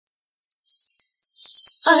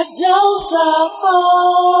A dose of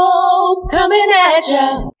hope coming at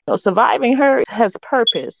you. So Surviving Her has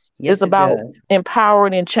purpose. Yes, it's about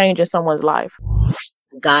empowering and changing someone's life.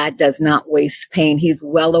 God does not waste pain. He's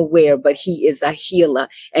well aware, but he is a healer,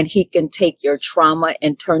 and he can take your trauma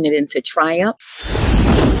and turn it into triumph.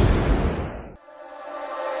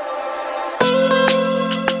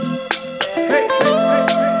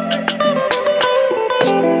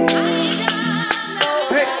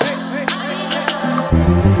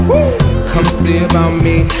 Come see about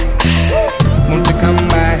me. Won't you come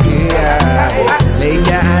by here? Lay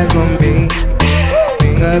your eyes on me,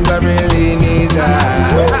 cause I really need ya.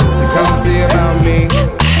 To come see about me.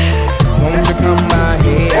 Won't you come by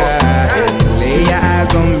here? Lay your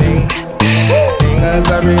eyes on me, cause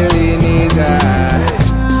I really need ya.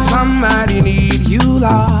 Somebody need you,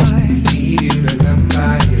 Lord. Need you to come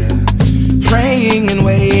by here. Praying and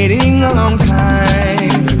waiting a long time.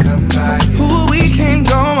 Ooh, we can't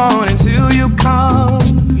go on until you come.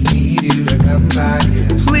 We need you to come by here.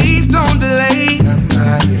 Please don't delay. Come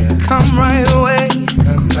by here. Come right away.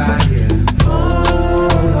 Come by here. Oh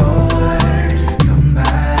Lord, come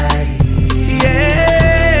by here.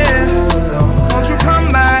 Yeah. Won't you come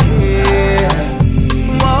by here?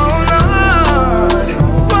 Oh Lord,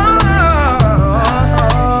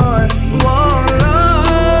 oh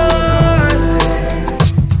Lord,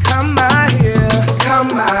 come by here. Come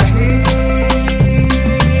by here.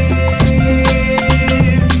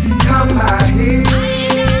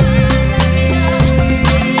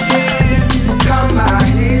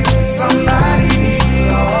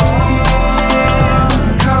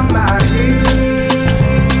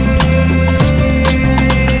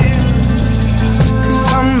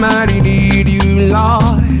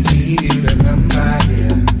 Lord, need you to come by here.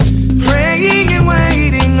 Praying and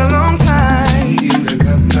waiting a long time. Need you to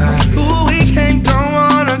come by here. Ooh, we can't go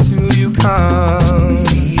on until you come.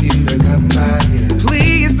 Need you to come by here.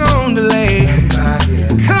 Please don't delay. Come by here.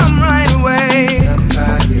 Come right away. Come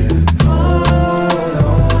by here. Oh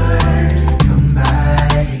Lord, come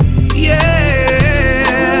by here.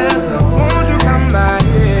 Yeah. Won't you come by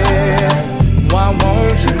here? Why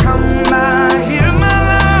won't you come by here, my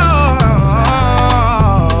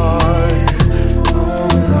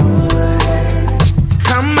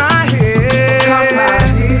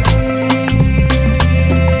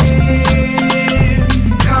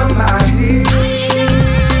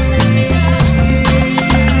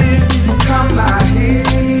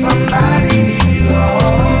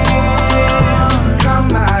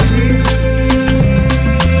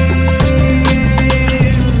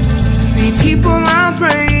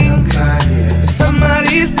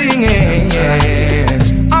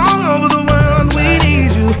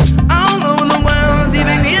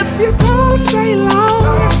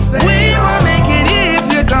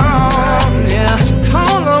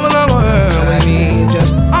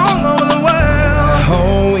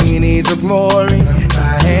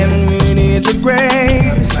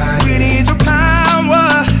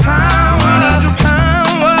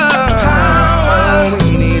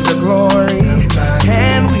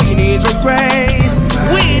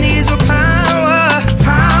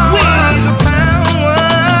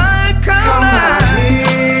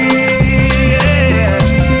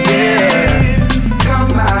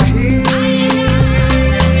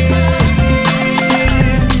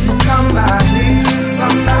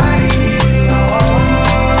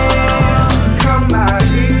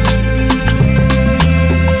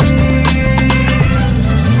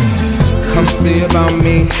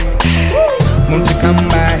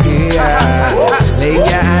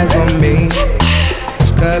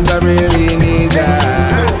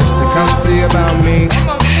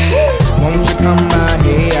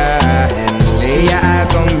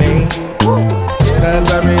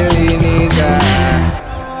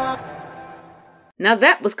Now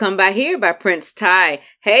that was Come By Here by Prince Ty.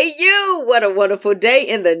 Hey you, what a wonderful day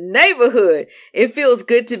in the neighborhood. It feels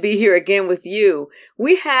good to be here again with you.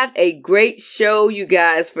 We have a great show, you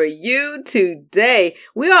guys, for you today.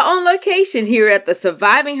 We are on location here at the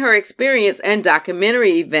Surviving Her Experience and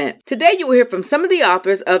documentary event. Today you will hear from some of the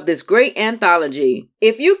authors of this great anthology.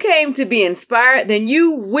 If you came to be inspired, then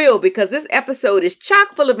you will, because this episode is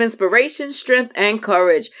chock full of inspiration, strength, and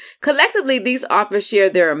courage. Collectively, these authors share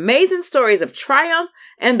their amazing stories of triumph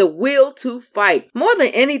and the will to fight. More than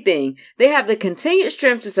anything, they have the continued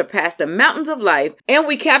strength to surpass the mountains of life, and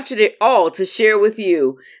we captured it all to share with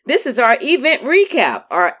you. This is our event recap,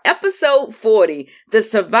 our episode 40, the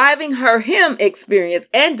Surviving Her Him Experience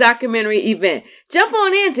and documentary event. Jump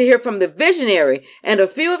on in to hear from the visionary and a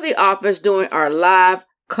few of the authors during our live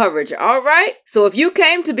coverage. All right. So if you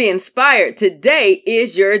came to be inspired, today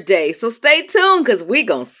is your day. So stay tuned because we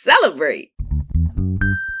gonna celebrate.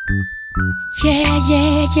 Yeah,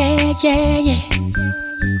 yeah, yeah, yeah, yeah.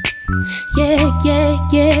 Yeah, yeah,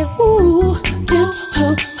 yeah. Ooh. Do,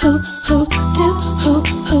 hoo, hoo, hoo, do, hoo,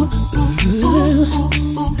 hoo. Ooh.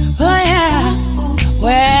 Oh, yeah.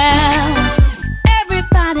 Well,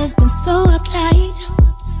 everybody's been so uptight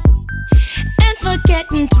and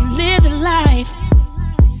forgetting to live the life.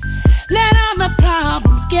 Let all the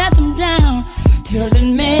problems get them down till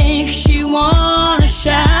it makes you wanna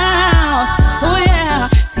shout. Oh, yeah.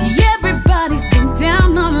 See, everybody's been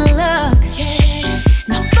down on luck. Yeah.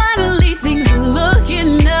 Now finally things are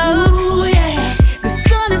looking up. Ooh, yeah. The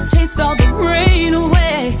sun has chased all the rain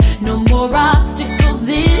away. No more obstacles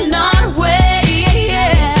in our way.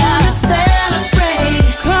 Yeah. It's time to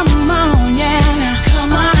celebrate. Come on, yeah.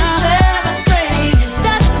 Come on and celebrate.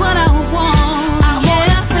 That's what I want. I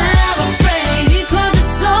wanna celebrate because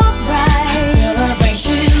it's alright. I celebrate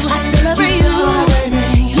you. I celebrate you.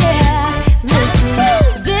 Yeah. Listen,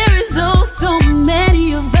 there is oh so many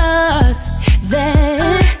of us that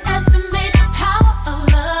underestimate the power of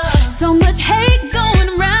love. So much hate going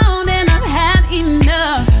around and I've had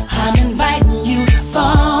enough. I'm inviting you to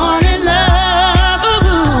fall in love.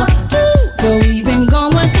 Ooh, but we've been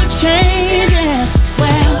going through changes.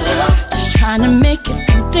 Well, just trying to make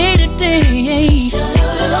it from day to day.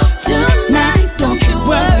 Tonight, don't you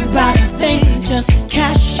worry about a thing. Just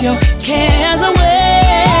cast your cares away.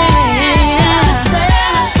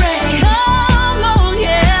 Come on,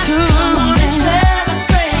 yeah. Come on and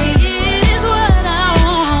celebrate. It is what I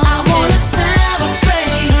want. I wanna celebrate.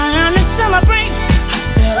 It's time to celebrate. I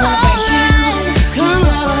celebrate you. Come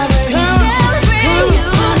on, celebrate you.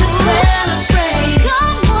 Celebrate.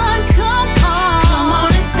 Come on, come on. Come on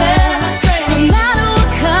and celebrate. No matter what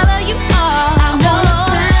color you are, I wanna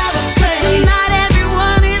celebrate. Tonight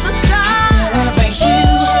everyone is a star. I celebrate you.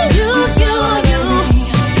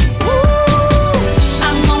 Ooh,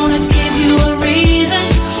 I'm gonna give you a reason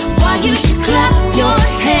why you should clap your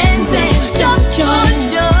hands and jump joy.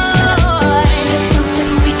 There's something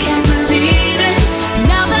we can believe in.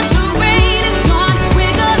 Now that the rain is gone,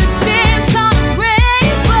 we're gonna dance on the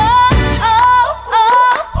rainbow.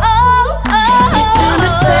 It's time to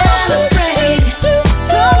celebrate.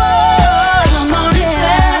 Come on and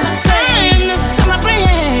celebrate.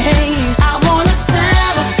 I wanna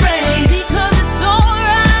celebrate because it's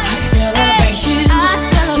alright. I celebrate you. I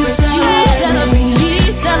celebrate you. Celebrate me.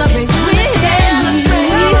 Celebrate with me.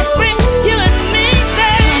 Celebrate you and me,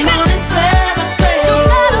 baby. Come on and celebrate. No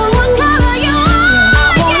matter what color you are, I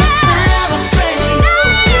wanna celebrate.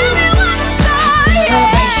 Tonight everyone's a star.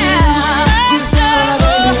 Celebrate you. You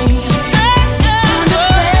celebrate me. It's time to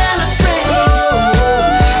celebrate.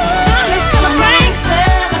 It's time to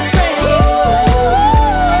celebrate.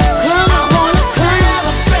 Come on, I wanna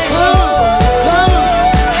celebrate. Come on.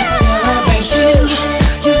 I celebrate you.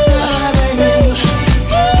 You celebrate me.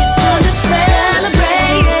 It's time to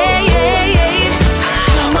celebrate.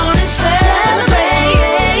 Come on and celebrate.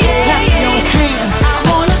 Clap your hands. I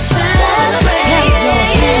wanna celebrate. Clap your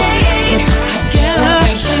hands. I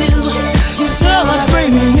celebrate you. You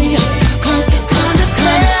celebrate me. Come, it's time to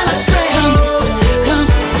celebrate. Come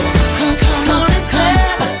on and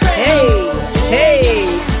celebrate. Hey,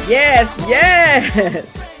 yes.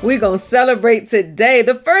 We're going to celebrate today.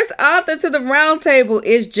 The first author to the roundtable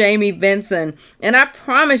is Jamie Vinson. And I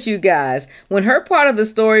promise you guys, when her part of the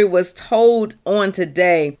story was told on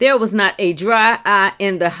today, there was not a dry eye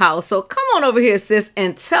in the house. So come on over here, sis,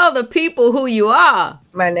 and tell the people who you are.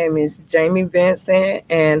 My name is Jamie Vincent,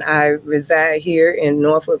 and I reside here in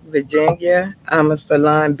Norfolk, Virginia. I'm a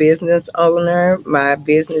salon business owner. My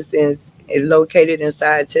business is located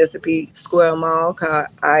inside Chesapeake Square Mall called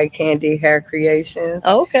Eye Candy Hair Creations.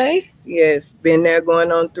 Okay. Yes, been there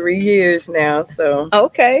going on 3 years now. So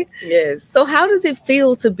Okay. yes. So how does it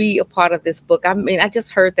feel to be a part of this book? I mean, I just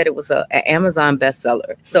heard that it was an Amazon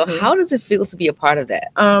bestseller. So how does it feel to be a part of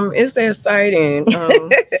that? It's exciting,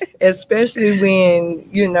 especially when,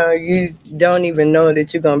 you don't even know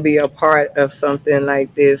that you're going to be a part of something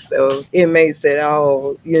like this. So it makes it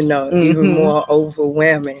all, even more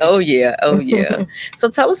overwhelming. Oh, yeah. Oh, yeah. So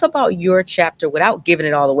tell us about your chapter without giving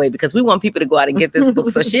it all away, because we want people to go out and get this book.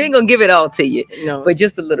 So she ain't going to give it all to you, No. but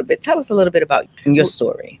just a little bit. Tell us a little bit about your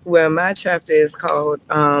story. Well, my chapter is called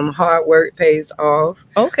Hard Work Pays Off.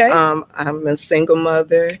 Okay. I'm a single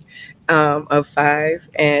mother. of 5,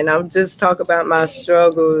 and I'm just talking about my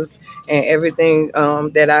struggles and everything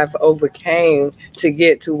that I've overcame to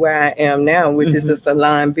get to where I am now, which is a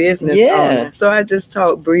salon business owner. So I just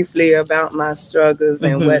talked briefly about my struggles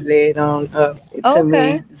and what led on up to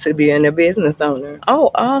me to being a business owner.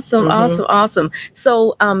 Oh, awesome, awesome.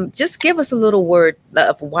 So just give us a little word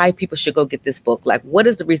of why people should go get this book. Like, what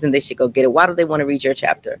is the reason they should go get it? Why do they want to read your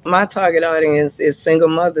chapter? My target audience is single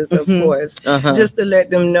mothers, of course, just to let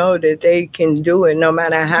them know that they can do it no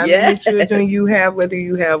matter how many children you have, whether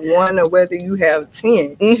you have 1 or whether you have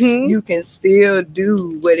 10. You can still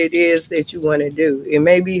do what it is that you want to do. It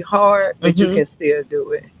may be hard, but you can still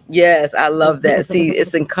do it. Yes, I love that. See,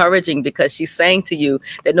 it's encouraging because she's saying to you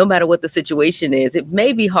that no matter what the situation is, it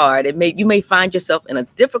may be hard. You may find yourself in a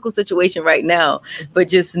difficult situation right now, but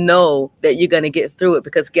just know that you're going to get through it,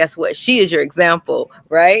 because guess what? She is your example,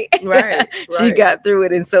 right? Right. She got through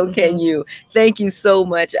it, and so can you. Thank you so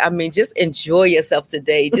much. I mean, just enjoy yourself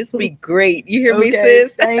today. Just be great. You hear me,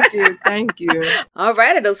 sis? Thank you. Thank you. All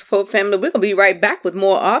right, Adults Folk family, we're going to be right back with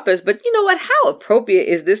more authors. But you know what? How appropriate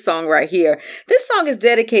is this song right here? This song is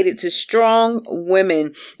dedicated to strong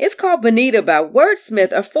women. It's called Bonita by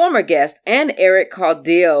Wordsmith, a former guest, and Eric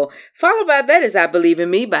Caudill. Followed by that is I Believe in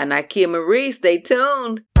Me by Nakia Marie. Stay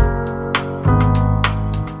tuned.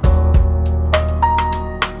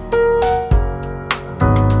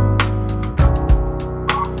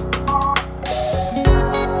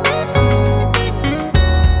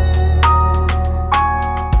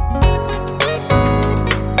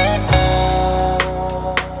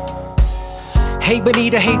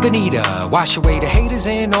 Hey Bonita, wash away the haters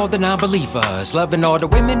and all the non-believers. Loving all the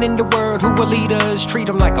women in the world who are leaders. Treat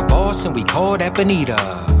them like a boss and we call that Bonita.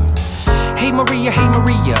 Hey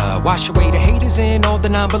Maria, wash away the haters and all the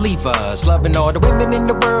non-believers. Loving all the women in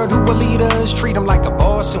the world who are leaders. Treat them like a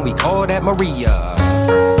boss and we call that Maria.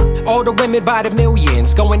 All the women by the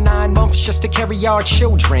millions, going 9 months just to carry our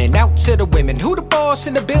children. Out to the women, who the boss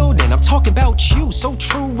in the building? I'm talking about you, so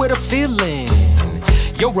true with a feeling.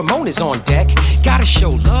 Yo, Ramon is on deck. Gotta show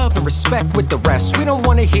love and respect with the rest. We don't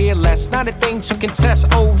wanna hear less, not a thing to contest.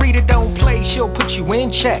 Oh, Rita don't play, she'll put you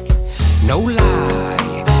in check. No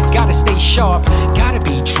lie, gotta stay sharp. Gotta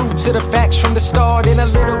be true to the facts from the start. And a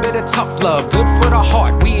little bit of tough love, good for the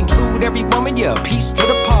heart. We include every woman, yeah, a piece to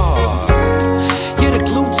the part. You're the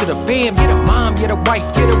glue to the fam, you're the mom, you're the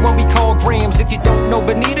wife, you're the one we call Grams. If you don't know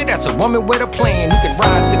Bonita, that's a woman with a plan who can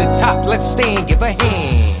rise to the top. Let's stand, give a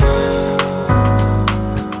hand.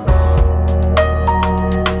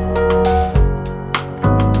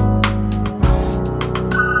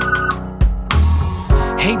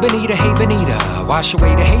 Hey Bonita, wash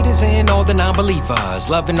away the haters and all the non-believers.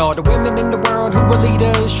 Loving all the women in the world who are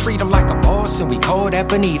leaders. Treat them like a boss and we call that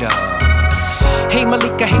Bonita. Hey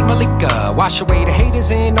Malika, wash away the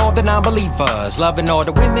haters and all the non-believers. Loving all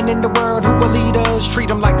the women in the world who are leaders. Treat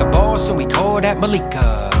them like a boss and we call that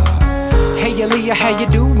Malika. Hey Aaliyah, how you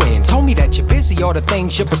doing? Told me that you're busy, all the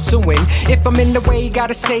things you're pursuing. If I'm in the way,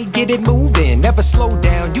 gotta say get it moving. Never slow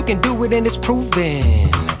down, you can do it and it's proven.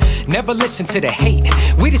 Never listen to the hate.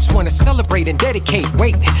 We just want to celebrate and dedicate.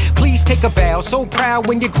 Wait, please take a bow. So proud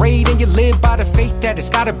when you're great and you live by the faith that it's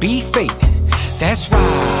gotta be fate. That's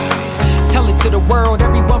right. Tell it to the world,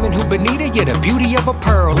 every woman who Bonita, you're the beauty of a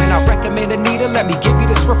pearl. And I recommend Anita, let me give you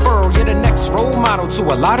this referral. You're the next role model to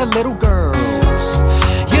a lot of little girls.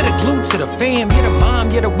 You're the glue to the fam, you're the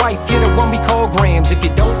mom, you're the wife, you're the one we call Grams. If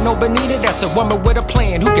you don't know Bonita, that's a woman with a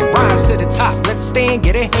plan who can rise to the top. Let's stand,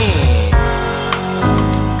 get a hand.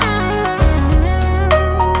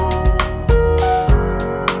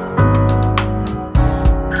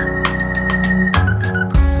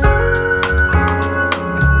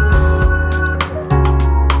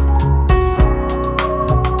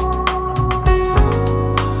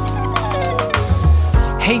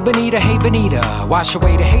 Hey Bonita, wash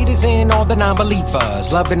away the haters and all the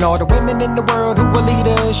non-believers. Loving all the women in the world who are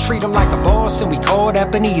leaders. Treat them like a boss and we call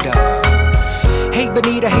that Bonita. Hey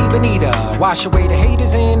Bonita, wash away the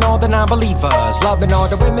haters and all the non-believers. Loving all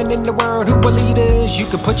the women in the world who are leaders. You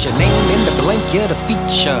can put your name in the blank, you're the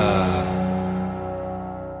feature.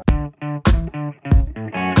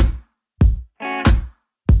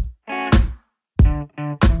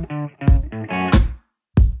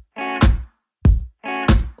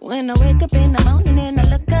 When I wake up in the morning and I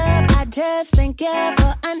look up, I just thank you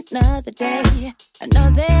for another day. I know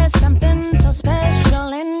there's something so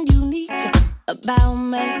special and unique about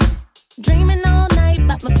me. Dreaming all night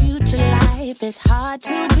about my future life, it's hard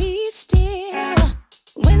to be still.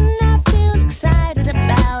 When I feel excited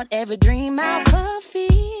about every dream I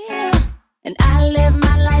fulfill. And I live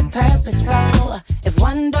my life purposeful. If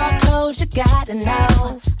one door closed, you gotta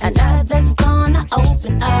know. Another's gonna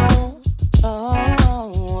open up.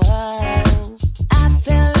 I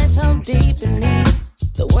feel it so deep in me.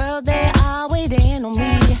 The world, they are waiting on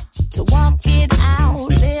me to walk it out,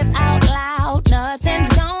 live out loud. Nothing's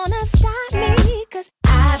gonna stop me, 'cause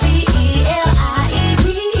I-B-E-L-I-E-V.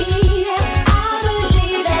 I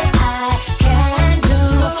believe that I can do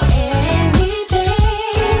anything.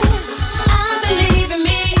 I believe in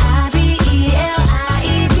me. I-B-E-L-I-E-V.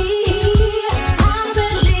 I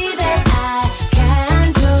believe that I can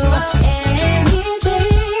do anything.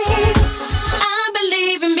 I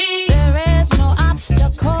believe in me. There is no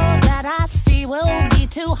obstacle that I see will be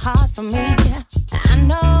too hard for me. I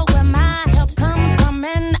know where my help comes from,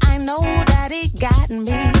 and I know that it got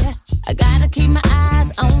me. I gotta keep my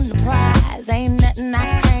eyes on the prize. Ain't nothing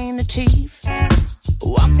I can't achieve.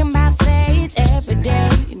 Walking by faith every day,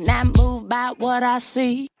 not moved by what I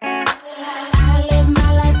see. I live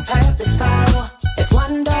my life purposeful. If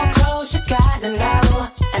one door closed, you gotta know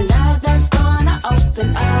another's gonna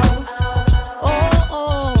open up.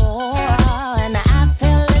 And I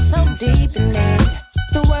feel it so deep in me.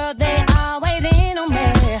 The world, they are waiting on me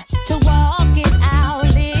to walk it out,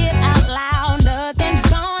 live out loud. Nothing's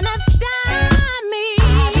gonna stop me.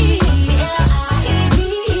 I-B-E-L-I-E-V.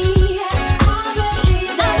 I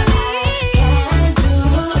believe that I can do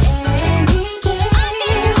anything.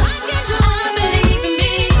 I believe in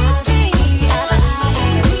me. I-B-E-L-I-E-V.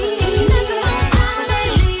 Nothing's gonna stop me.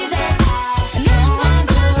 That I can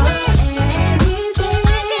do anything.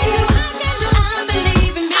 I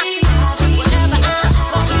believe in me. Whatever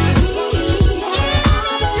I want to do.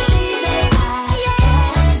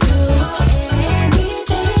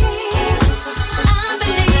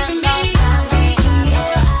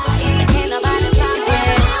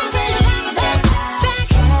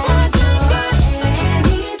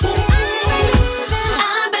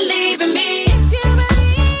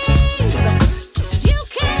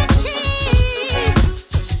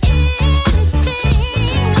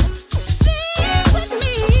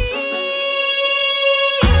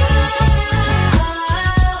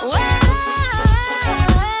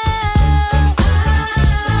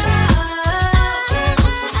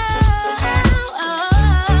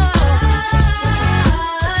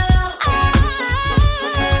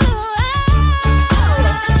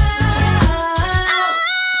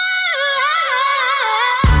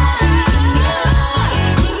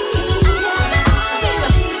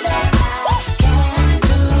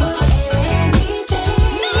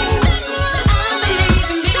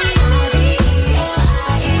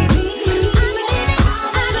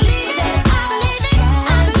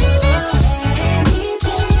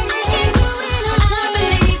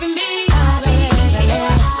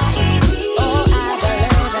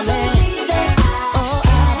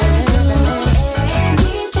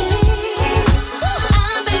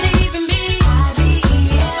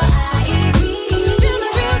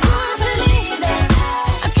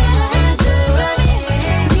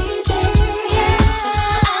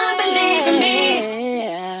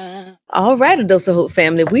 All right, A Dose of Hope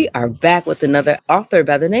family, we are back with another author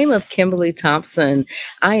by the name of Kimberly Thompson.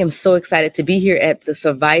 I am so excited to be here at the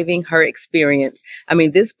Surviving Her Experience. I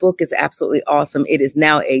mean, this book is absolutely awesome. It is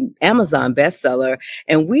now an Amazon bestseller,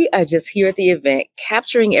 and we are just here at the event,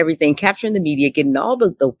 capturing everything, capturing the media, getting all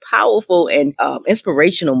the powerful and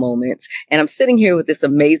inspirational moments. And I'm sitting here with this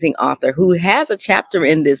amazing author who has a chapter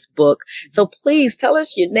in this book. So please tell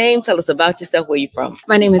us your name, tell us about yourself, where you're from.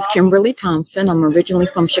 My name is Kimberly Thompson. I'm originally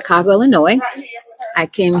from Chicago, Illinois. I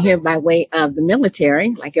came here by way of the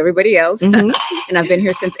military, like everybody else. Mm-hmm. And I've been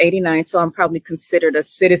here since '89, so I'm probably considered a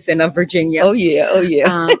citizen of Virginia. Oh, yeah. Oh,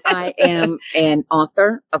 yeah. I am an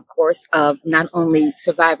author, of course, of not only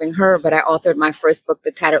Surviving Her, but I authored my first book,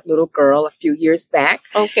 The Tattered Little Girl, a few years back.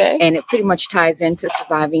 Okay. And it pretty much ties into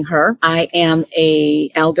Surviving Her. I am an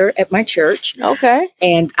elder at my church. Okay.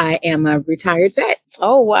 And I am a retired vet.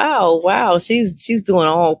 Oh, wow. Wow. She's doing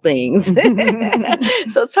all things.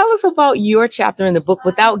 So tell us about your chapter in the book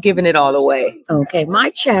without giving it all away. Okay. My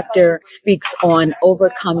chapter speaks on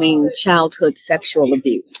overcoming childhood sexual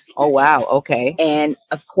abuse. Oh, wow. Okay. And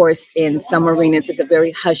of course, in some arenas, it's a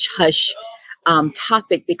very hush-hush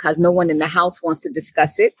topic because no one in the house wants to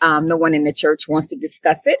discuss it. No one in the church wants to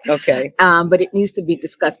discuss it. Okay. But it needs to be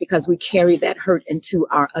discussed because we carry that hurt into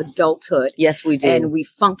our adulthood. Yes, we do. And we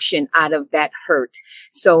function out of that hurt.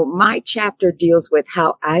 So my chapter deals with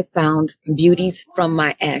how I found beauties from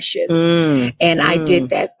my ashes. And I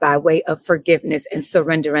did that by way of forgiveness and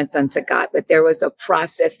surrenderance unto God. But there was a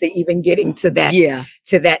process to even getting to that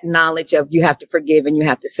to that knowledge of you have to forgive and you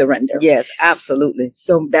have to surrender. Yes, absolutely.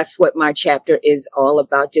 So that's what my chapter is all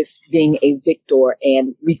about, just being a victor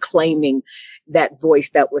and reclaiming that voice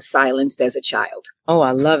that was silenced as a child. Oh,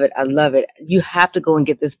 I love it. I love it. You have to go and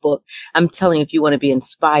get this book. I'm telling you, if you want to be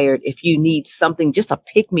inspired, if you need something, just a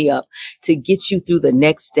pick me up to get you through the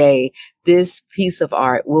next day, this piece of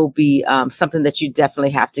art will be something that you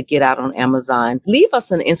definitely have to get out on Amazon. Leave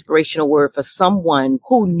us an inspirational word for someone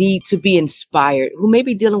who needs to be inspired, who may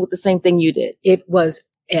be dealing with the same thing you did. It was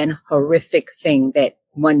an horrific thing that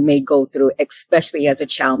one may go through, especially as a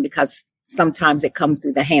child, because sometimes it comes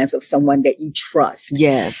through the hands of someone that you trust.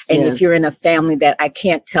 Yes. And yes. if you're in a family that I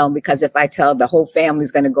can't tell, because if I tell, the whole family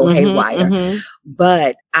is going to go haywire.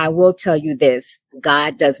 But I will tell you this,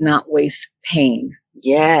 God does not waste pain.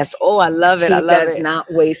 Yes. Oh, I love it. He I love it. does not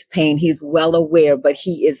waste pain. He's well aware, but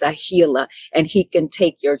he is a healer, and he can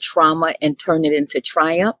take your trauma and turn it into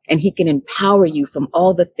triumph, and he can empower you from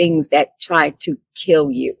all the things that try to kill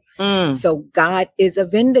you. So God is a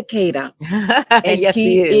vindicator, and yes,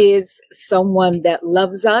 he is someone that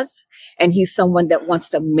loves us, and he's someone that wants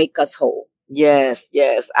to make us whole. Yes,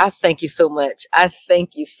 yes. I thank you so much. I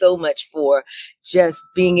thank you so much for just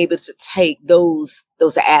being able to take those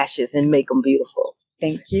ashes and make them beautiful.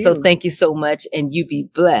 Thank you. So thank you so much, and you be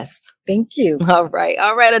blessed. Thank you. All right.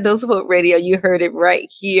 All right. Adults Hope Radio. You heard it right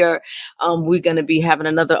here. We're going to be having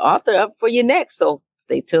another author up for you next. So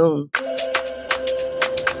stay tuned.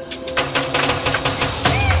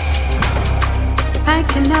 I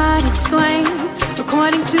cannot explain,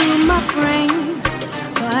 according to my brain,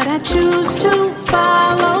 but I choose to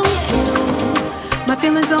follow you. My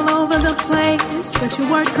feelings all over the place, but your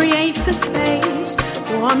word creates the space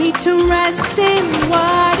for me to rest in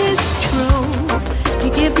what is true.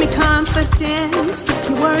 You give me confidence,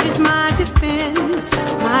 your word is my defense.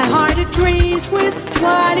 My heart agrees with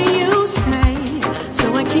what you say,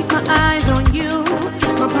 so I keep my eyes on you.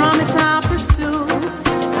 My promise I'll pursue.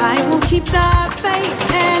 I will keep the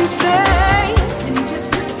faith and say, in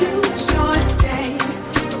just a few short days,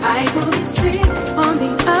 I will be sitting on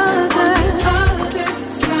the other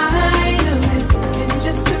side of this. In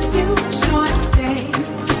just a few short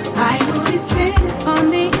days, I will be sitting on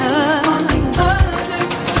the other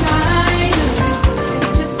side of this. In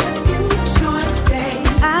just a few short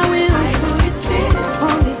days, I will be sitting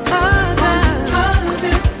on the other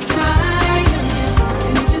side of this.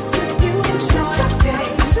 In just a few short days.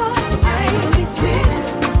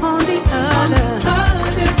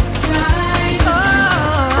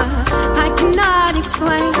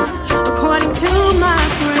 According to my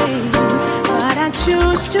brain, but I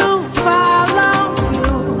choose to follow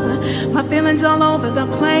you. My feelings all over the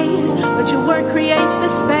place, but your word creates the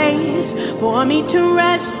space for me to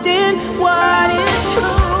rest in what is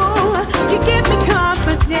true. You give me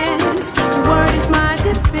confidence, your word is my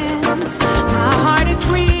defense. My heart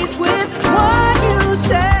agrees with what you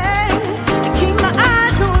say. I keep my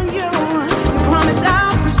eyes on you, you promise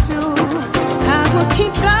I'll pursue. I will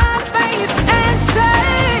keep the faith and say,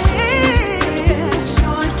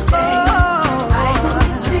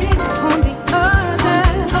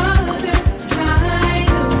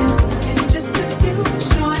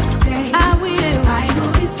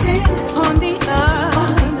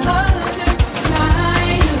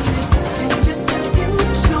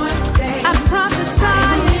 I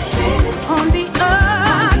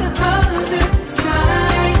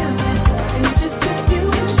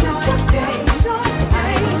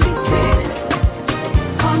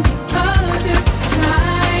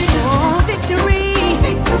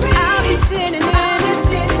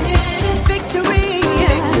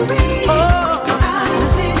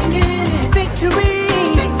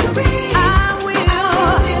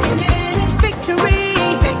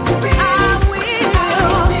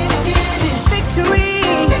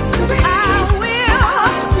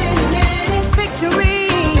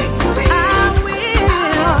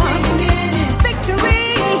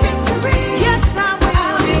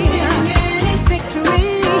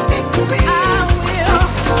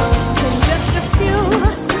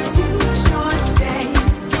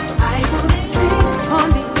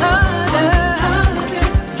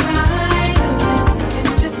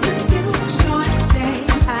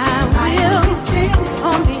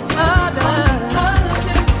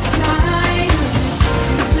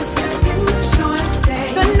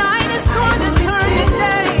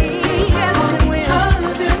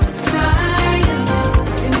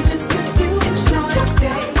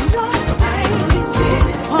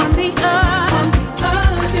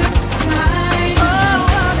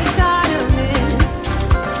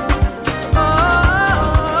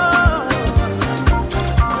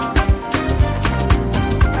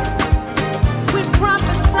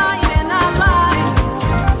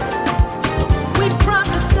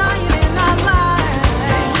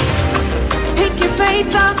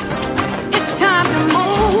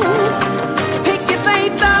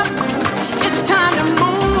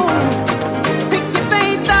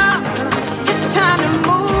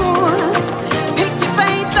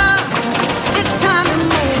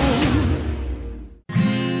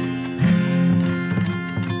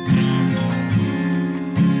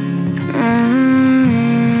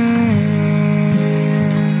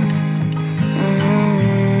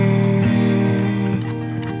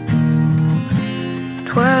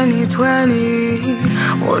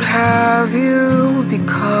what have you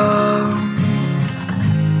become?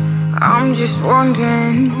 I'm just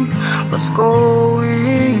wondering what's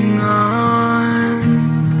going on.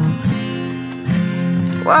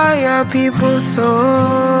 Why are people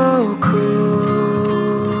so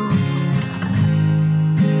cruel?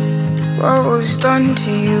 What was done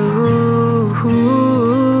to you?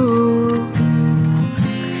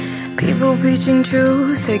 People preaching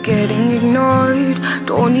truth, they're getting ignored.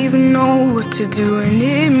 Don't even know what to do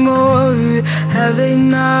anymore. Have they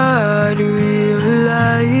not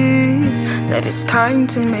realized that it's time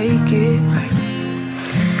to make it right?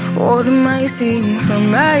 What am I seeing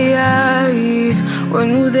from my eyes?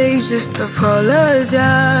 When will they just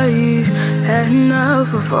apologize? Had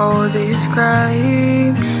enough of all this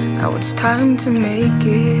crime. Now it's time to make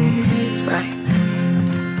it right.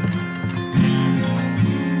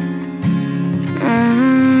 Mm-hmm.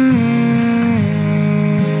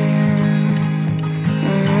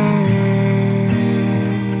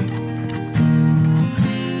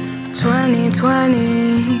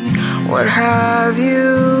 2020, what have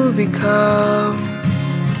you become?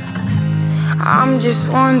 I'm just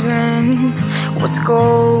wondering what's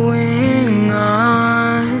going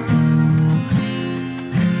on.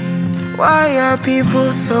 Why are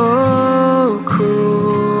people so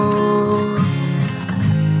cruel?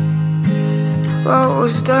 What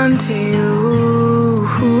was done to you?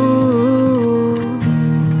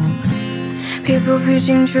 People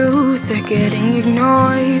preaching truth, they're getting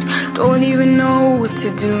ignored. Don't even know what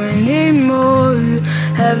to do anymore.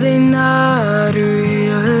 Have they not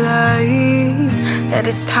realized that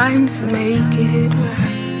it's time to make it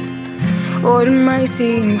right? What am I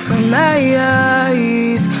seeing from my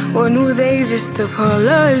eyes? When will they just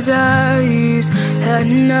apologize? Had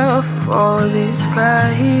enough of all this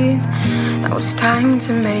crying. Now it's time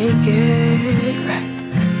to make it right.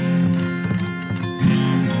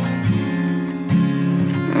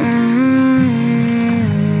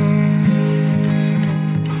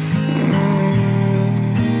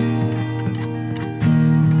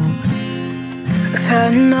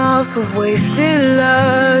 Had enough of wasted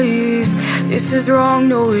lives. This is wrong,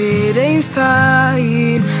 no it ain't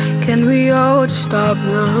fine. Can we all just stop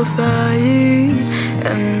the fight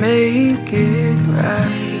and make it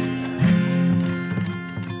right?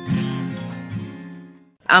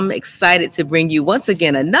 I'm excited to bring you once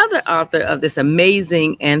again another author of this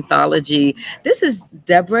amazing anthology. This is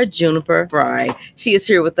Deborah Juniper Fry. She is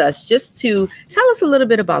here with us just to tell us a little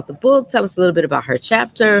bit about the book, tell us a little bit about her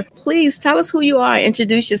chapter. Please tell us who you are,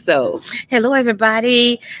 introduce yourself. Hello,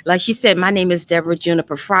 everybody. Like she said, my name is Deborah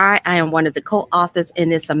Juniper Fry. I am one of the co-authors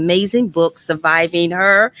in this amazing book, Surviving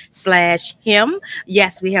Her/Him.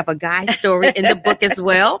 Yes, we have a guy story in the book as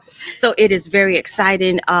well. So it is very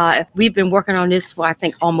exciting. We've been working on this for, I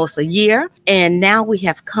think, almost a year. And now we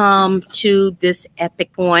have come to this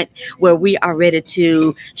epic point where we are ready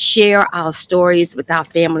to share our stories with our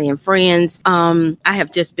family and friends. I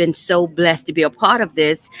have just been so blessed to be a part of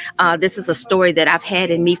this. This is a story that I've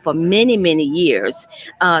had in me for many, many years,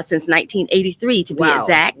 since 1983 to be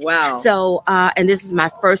exact. Wow. So, and this is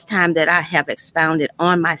my first time that I have expounded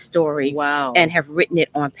on my story and have written it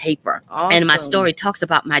on paper. Awesome. And my story talks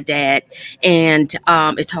about my dad, and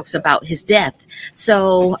it talks about his death.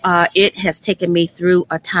 So it has taken me through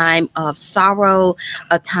a time of sorrow,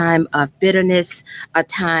 a time of bitterness, a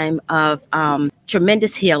time of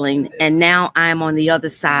tremendous healing. And now I'm on the other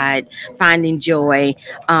side, finding joy,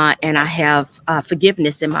 and I have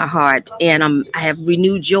forgiveness in my heart, and I have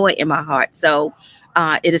renewed joy in my heart. So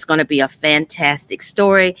it is going to be a fantastic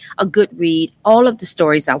story, a good read. All of the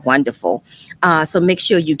stories are wonderful. So make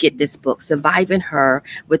sure you get this book, Surviving Her,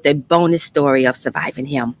 with a bonus story of surviving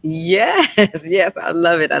him. Yes, I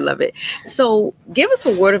love it. I love it. So give us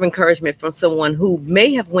a word of encouragement from someone who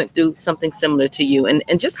may have went through something similar to you, and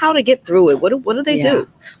just how to get through it. What do they do?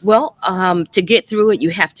 Well, to get through it,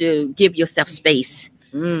 you have to give yourself space.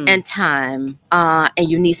 And time, and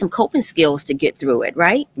you need some coping skills to get through it,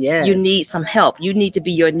 right? Yes. You need some help. You need to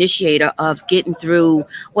be your initiator of getting through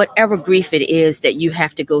whatever grief it is that you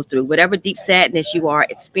have to go through, whatever deep sadness you are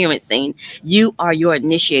experiencing. You are your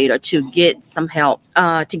initiator to get some help,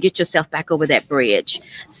 to get yourself back over that bridge.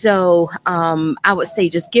 So I would say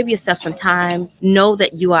just give yourself some time. Know that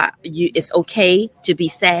it's okay to be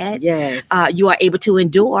sad. Yes. You are able to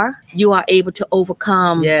endure. You are able to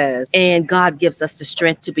overcome. Yes. And God gives us the strength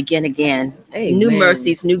to begin again. Amen. New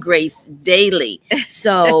mercies, new grace daily.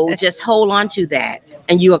 So just hold on to that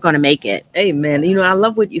and you are going to make it. Amen. You know, I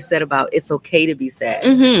love what you said about it's okay to be sad.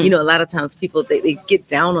 Mhm. You know, a lot of times people, they get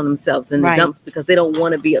down on themselves in the Right. dumps because they don't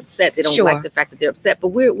want to be upset. They don't Sure. like the fact that they're upset, but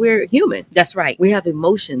we're human. That's right. We have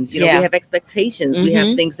emotions, you know, Yeah. we have expectations, we have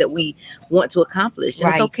Mhm. things that we want to accomplish. And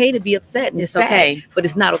Right. it's okay to be upset and It's sad, okay. but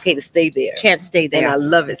it's not okay to stay there. Can't stay there. And I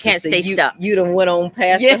love it. Can't sister. stay stuck. You done went on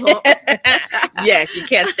past Yeah. the hump Yes, you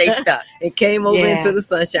can't stay stuck. and came over Yeah. into the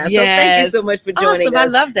sunshine. So thank you Yes. so much for joining Awesome. I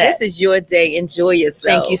us. love that. This is your day. Enjoy yourself.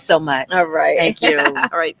 Thank you so much. All right. Thank you.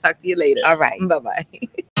 All right. Talk to you later. All right. Bye-bye.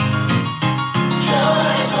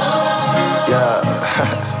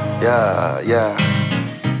 Yeah, yeah.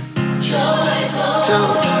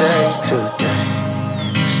 Today.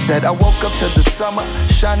 Said I woke up to the summer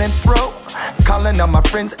shining through. Calling on my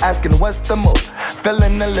friends, asking what's the move.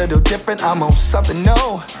 Feeling a little different, I'm on something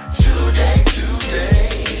new. Today.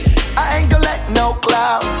 I ain't gonna let no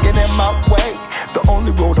clouds get in my way. The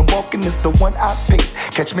only road I'm walking is the one I pick.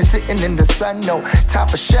 Catch me sitting in the sun, no time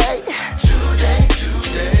for shade. Today.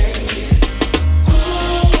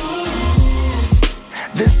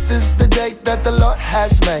 This is the day that the Lord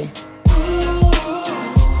has made,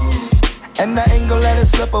 and I ain't gonna let it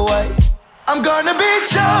slip away. I'm gonna be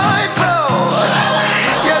joyful.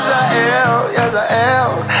 Yes I am, yes I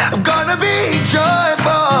am. I'm gonna be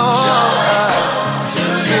joyful.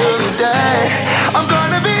 Today I'm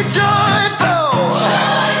gonna be joyful.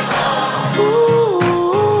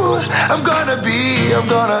 Ooh, I'm gonna be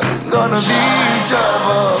joyful.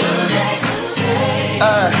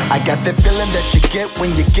 I got that feeling that you get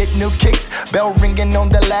when you get new kicks. Bell ringing on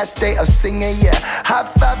the last day of singing, yeah. High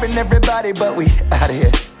fiving everybody, but we out of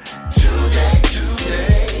here. Today.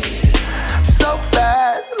 So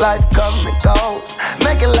fast, life comes and goes.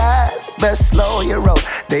 Make it last, best slow your roll.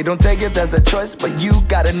 They don't take it as a choice, but you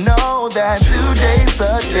gotta know that today's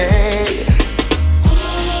the day.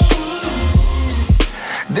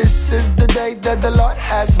 This is the day that the Lord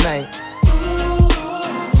has made,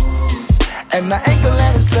 and I ain't gonna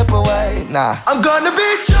let it slip away, nah. I'm gonna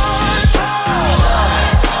be joyful.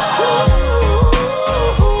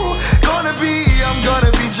 Ooh, I'm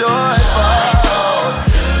gonna be joyful.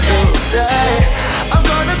 Today, I'm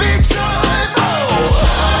gonna be joyful.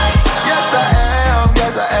 Yes I am.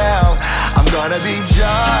 I'm gonna be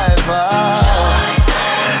joyful.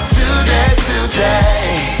 Today.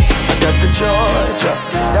 I got the joy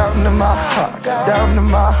down in my heart, down in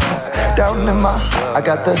my heart, down in my heart. I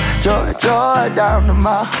got the joy down in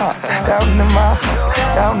my heart, down in my heart,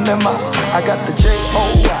 down in my heart. I got the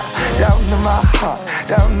J-O-Y down in my heart,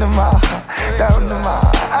 down in my heart, down in my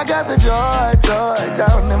heart. I got the joy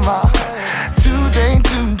down in my heart. Today.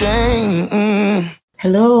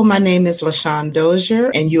 Hello, my name is LaShawn Dozier,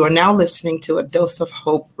 and you are now listening to A Dose of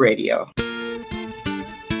Hope Radio.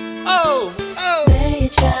 Oh. Lay your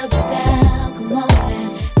troubles down, come on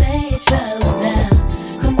and lay your troubles down.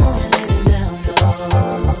 Come on and lay them down, oh.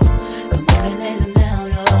 Come on and lay them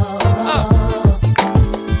down, oh.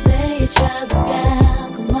 Lay your troubles down,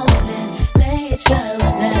 come on and lay your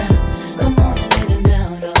troubles down. Come on and lay them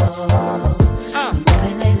down, oh. Come on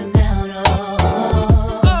and lay them down, oh.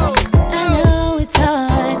 I know it's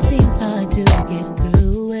hard, seems hard to get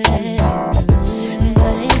through it.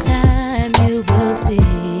 But in time you will see.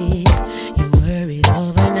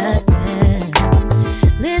 Over nothing.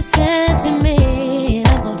 Listen to me, and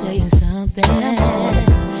I'm gonna tell you something.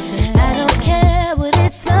 I don't care what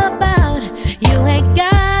it's about. You ain't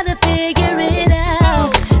gotta figure it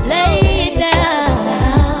out. Lay it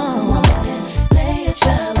down. Lay your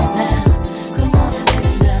troubles down. Come on and lay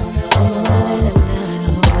them down.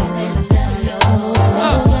 Lay them down.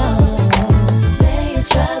 Lay your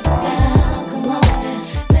troubles down. Come on and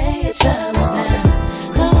lay your troubles down.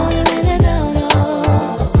 Come on and lay them down.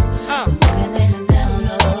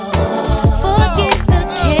 Forget the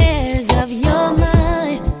cares of your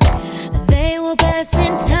mind. They will pass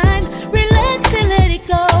in time. Relax and let it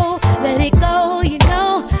go. Let it go, you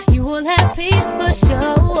know. You will have peace for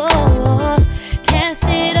sure. Cast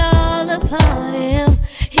it all upon him.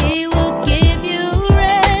 He will give you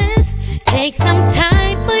rest. Take some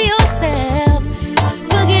time for yourself.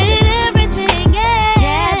 Forget everything else.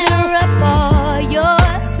 Gather up all your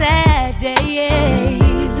sad days.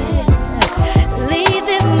 Leave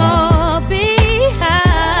them all behind.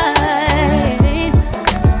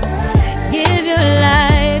 Give your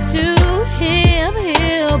life to him.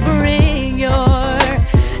 He'll bring your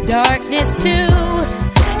darkness to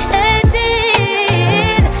an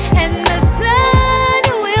end, and the sun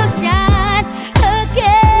will shine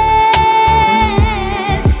again.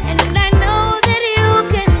 And I know that you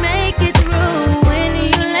can make it through when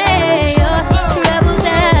you lay your troubles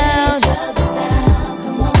down.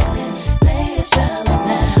 Come on and lay your troubles down.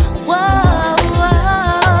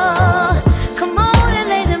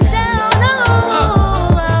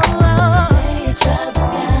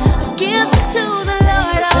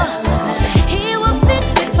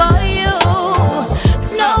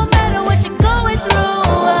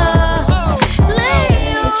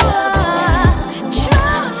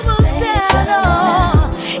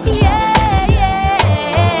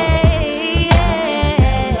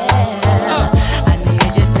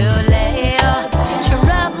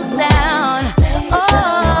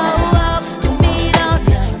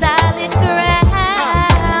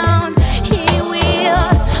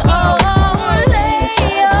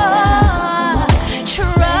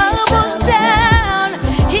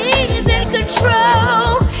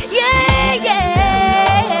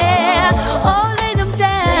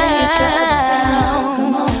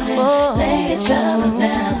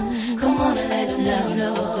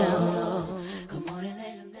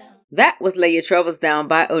 That was Lay Your Troubles Down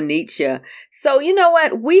by Onitsha. So you know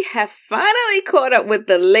what? We have finally caught up with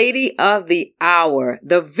the lady of the hour,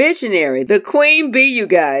 the visionary, the queen bee, you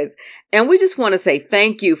guys. And we just want to say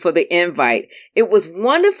thank you for the invite. It was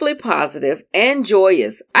wonderfully positive and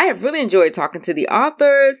joyous. I have really enjoyed talking to the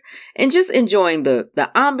authors and just enjoying the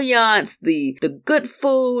ambiance, the good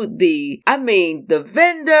food, the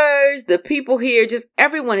vendors, the people here. Just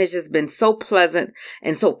everyone has just been so pleasant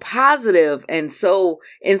and so positive and so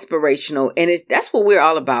inspirational. And that's what we're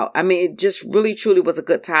all about. I mean, it just really, truly was a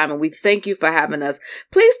good time. And we thank you for having us.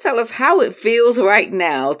 Please tell us how it feels right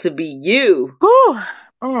now to be you. Whew.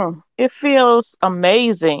 It feels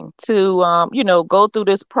amazing to, go through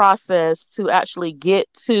this process to actually get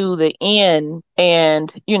to the end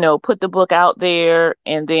and, put the book out there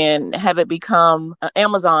and then have it become an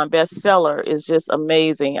Amazon bestseller is just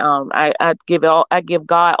amazing. I give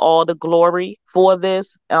God all the glory for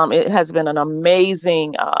this. It has been an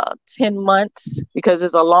amazing 10 months because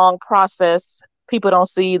it's a long process. People don't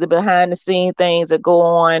see the behind the scene things that go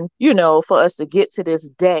on, for us to get to this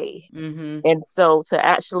day. Mm-hmm. And so to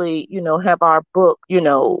actually, have our book,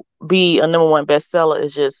 be a #1 bestseller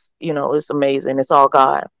is just, it's amazing. It's all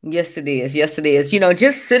God. Yes, it is. Yes, it is.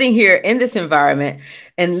 Just sitting here in this environment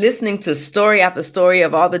and listening to story after story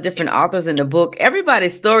of all the different authors in the book,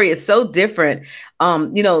 everybody's story is so different,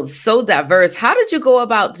 so diverse. How did you go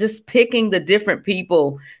about just picking the different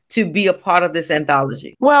people to be a part of this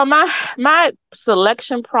anthology? Well, my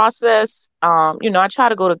selection process, I try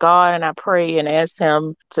to go to God and I pray and ask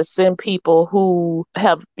him to send people who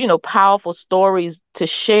have, powerful stories to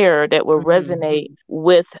share that will resonate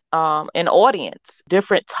with an audience,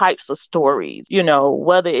 different types of stories,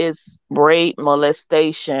 whether it's rape,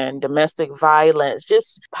 molestation, domestic violence,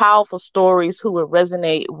 just powerful stories who will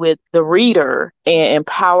resonate with the reader and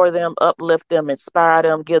empower them, uplift them, inspire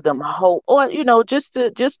them, give them hope, or, just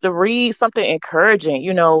to read something encouraging.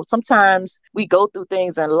 Sometimes we go through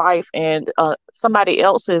things in life and somebody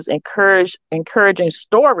else's encouraging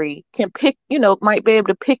story can might be able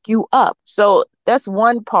to pick you up. So that's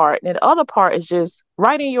one part. And the other part is just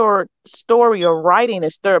writing your story or writing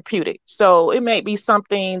is therapeutic. So it may be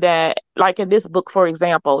something that, like in this book, for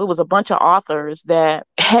example, it was a bunch of authors that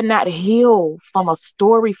had not healed from a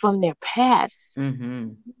story from their past.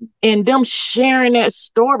 Mm-hmm. And them sharing that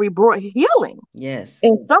story brought healing. Yes.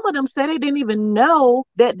 And some of them said they didn't even know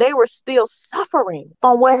that they were still suffering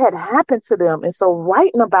from what had happened to them. And so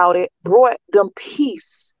writing about it brought them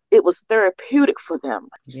peace. It was therapeutic for them.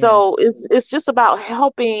 Yeah. So it's just about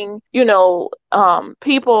helping,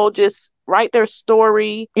 people just write their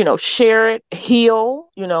story, share it, heal,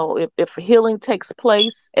 if healing takes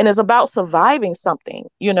place. And it's about surviving something,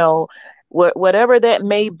 whatever that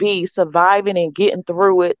may be, surviving and getting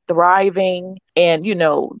through it, thriving, and,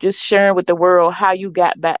 just sharing with the world how you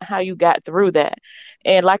got through that.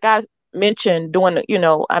 And like I mentioned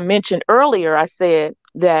I mentioned earlier, I said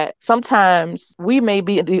that sometimes we may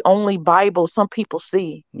be the only Bible some people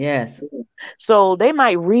see. Yes. So they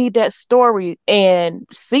might read that story and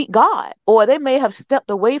seek God, or they may have stepped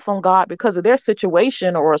away from God because of their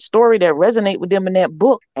situation or a story that resonates with them in that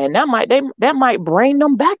book. And that might bring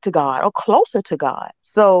them back to God or closer to God.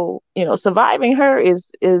 So, surviving her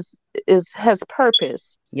has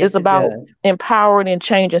purpose. Yes, it's about empowering and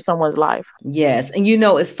changing someone's life. Yes. And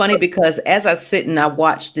it's funny because as I sit and I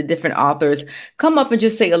watch the different authors come up and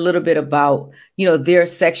just say a little bit about, their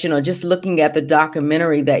section, or just looking at the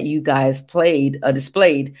documentary that you guys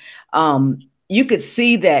displayed, you could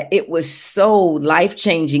see that it was so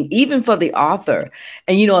life-changing, even for the author.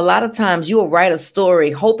 And, a lot of times you will write a story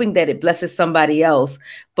hoping that it blesses somebody else,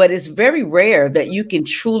 but it's very rare that you can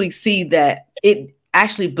truly see that it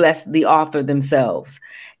actually blessed the author themselves.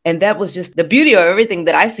 And that was just the beauty of everything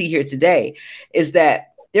that I see here today, is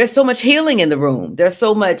that there's so much healing in the room. There's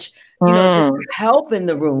so much, just help in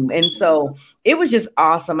the room. And so it was just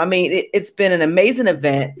awesome. I mean, it's been an amazing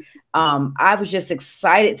event. I was just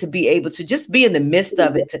excited to be able to just be in the midst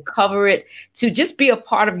of it, to cover it, to just be a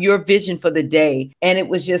part of your vision for the day. And it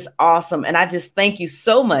was just awesome. And I just thank you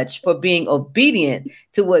so much for being obedient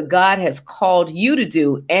to what God has called you to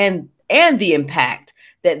do, and the impact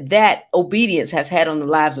that obedience has had on the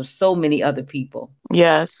lives of so many other people.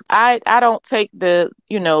 Yes, I don't take the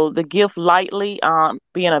gift lightly.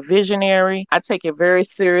 Being a visionary, I take it very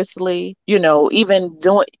seriously. Even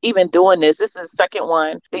doing this is the second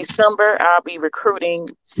one. December, I'll be recruiting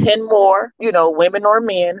 10 more, women or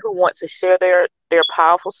men who want to share their their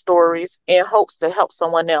powerful stories in hopes to help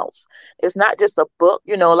someone else. It's not just a book.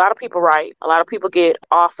 A lot of people write. A lot of people get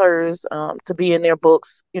authors to be in their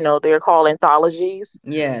books. They're called anthologies.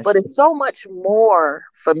 Yes. But it's so much more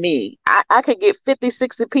for me. I could get 50,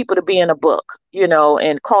 60 people to be in a book,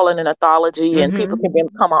 and call it an anthology, and people can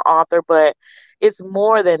become an author. But it's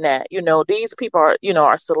more than that. These people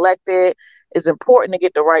are selected. It's important to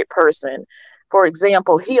get the right person. For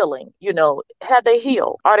example, healing, have they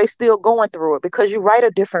healed? Are they still going through it? Because you write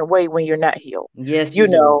a different way when you're not healed. Yes, you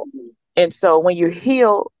do. And so when you're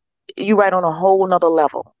healed, you write on a whole nother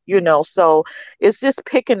level, so it's just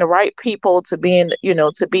picking the right people to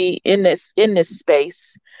be in this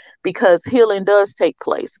space, because healing does take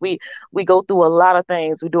place. We go through a lot of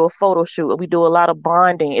things. We do a photo shoot, we do a lot of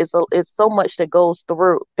bonding. It's so much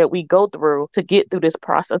that we go through to get through this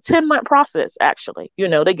process, a 10-month process, actually.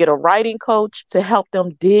 They get a writing coach to help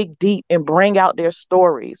them dig deep and bring out their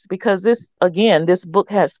stories, because this book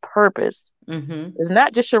has purpose. It's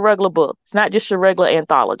not just your regular book. It's not just your regular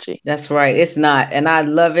anthology. That's right. It's not. And I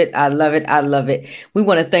love it. I love it. I love it. We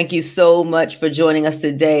want to thank you so much for joining us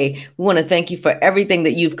today. We want to thank you for everything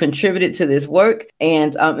that you've contributed to this work,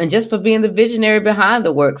 and just for being the visionary behind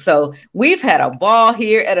the work. So we've had a ball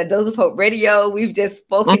here at A Dose of Hope Radio. We've just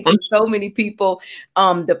spoken to so many people.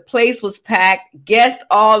 The place was packed, guests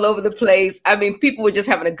all over the place. I mean, people were just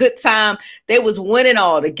having a good time. They was winning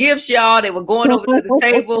all the gifts, y'all. They were going over to the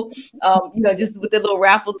table, just with the little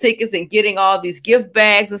raffle tickets and getting all these gift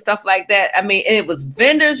bags and stuff like that. I mean, it was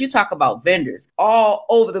vendors. You talk about vendors all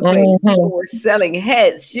over the place. People were selling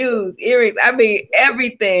hats, shoes, earrings. I mean,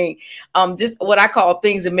 everything. Just what I call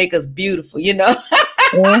things that make us beautiful, things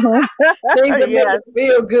that make us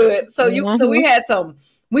feel good. So so we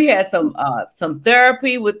had some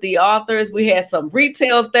therapy with the authors. We had some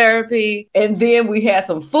retail therapy, and then we had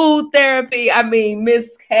some food therapy. I mean,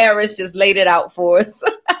 Miss Harris just laid it out for us.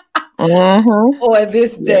 On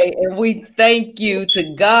this day. And we thank you.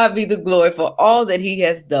 To God be the glory for all that he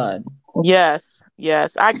has done. Yes.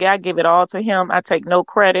 I give it all to him. I take no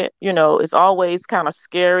credit. It's always kind of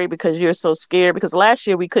scary because you're so scared, because last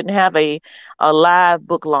year we couldn't have a live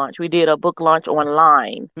book launch. We did a book launch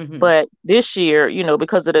online, but this year,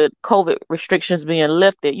 because of the COVID restrictions being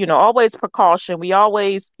lifted, always precaution. We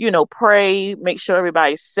always, pray, make sure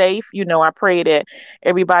everybody's safe. I pray that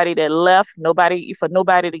everybody that left, nobody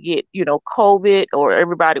to get, COVID, or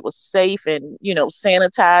everybody was safe and,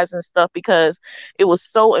 sanitized and stuff, because it was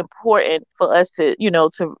so important for us to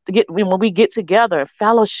get, when we get together,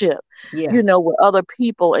 fellowship, with other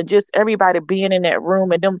people, and just everybody being in that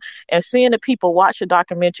room, and seeing the people watch the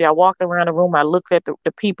documentary. I walked around the room, I looked at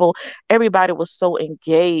the people, everybody was so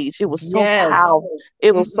engaged. It was so powerful.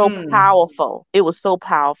 It was so powerful. It was so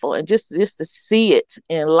powerful. And just to see it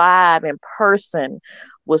in live, in person,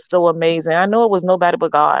 was so amazing. I know it was nobody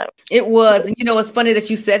but God. It was. And it's funny that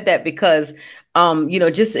you said that, because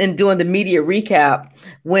just in doing the media recap,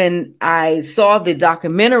 when I saw the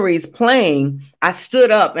documentaries playing, I stood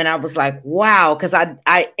up and I was like, wow, because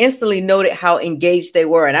I instantly noted how engaged they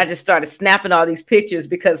were. And I just started snapping all these pictures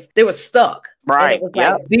because they were stuck. Right. And it was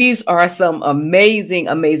like, these are some amazing,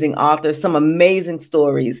 amazing authors, some amazing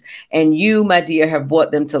stories. And you, my dear, have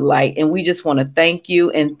brought them to light. And we just want to thank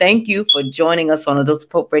you, and thank you for joining us on A Dose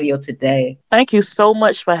of Hope Radio today. Thank you so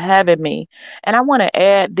much for having me. And I want to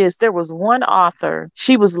add this. There was one author,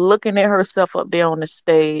 she was looking at herself up there on the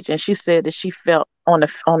stage, and she said that she felt on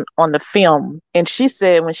the film, and she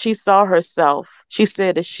said when she saw herself, she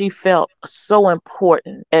said that she felt so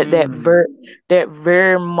important at that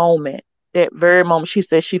very moment. That very moment, she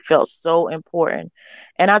said she felt so important.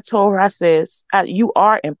 And I told her, I says, you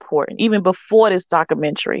are important. Even before this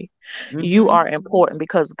documentary, you are important,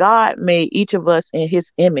 because God made each of us in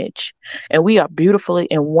his image, and we are beautifully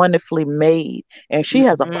and wonderfully made. And she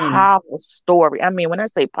has a powerful story. I mean, when I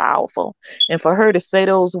say powerful, and for her to say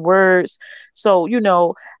those words, so,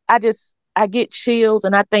 I get chills,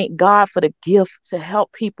 and I thank God for the gift to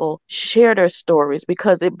help people share their stories,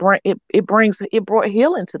 because it brought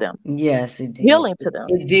healing to them. Yes, it did. Healing to them.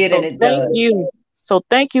 It did, so and it does. You. So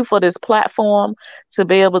thank you for this platform to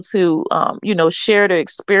be able to, share the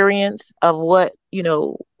experience of what,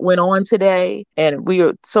 went on today. And we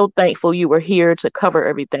are so thankful you were here to cover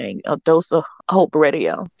everything. A Dose of Hope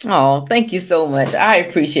Radio. Oh, thank you so much. I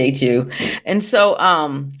appreciate you. And so,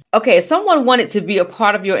 okay, if someone wanted to be a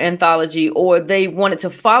part of your anthology, or they wanted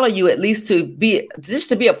to follow you, at least to be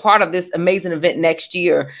a part of this amazing event next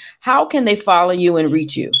year, how can they follow you and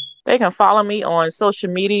reach you? They can follow me on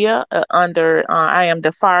social media under I am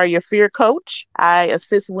the Fire Your Fear Coach. I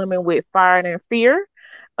assist women with fire and fear.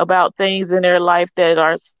 about things in their life that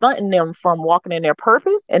are stunting them from walking in their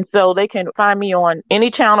purpose. And so they can find me on any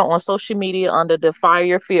channel on social media under the Fire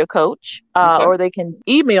Your Fear Coach, or they can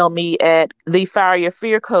email me at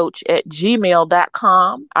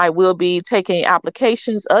thefireyourfearcoach@gmail.com. I will be taking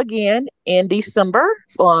applications again in December.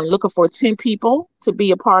 Looking for 10 people to be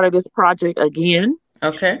a part of this project again.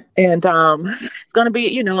 Okay. And it's going to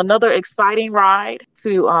be, another exciting ride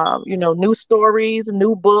to, new stories,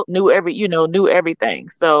 new book, new everything.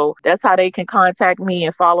 So that's how they can contact me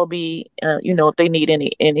and follow me, if they need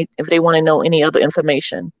any, if they want to know any other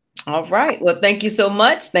information. All right. Well, thank you so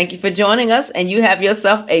much. Thank you for joining us, and you have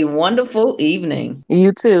yourself a wonderful evening.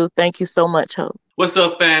 You too. Thank you so much, Hope. What's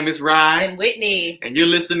up, fam? It's Ryan and Whitney, and you're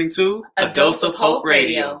listening to A Dose of Hope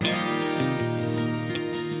Radio.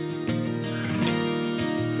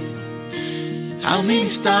 How many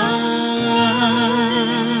stars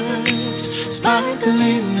sparkle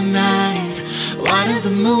in the night? Why does the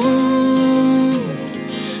moon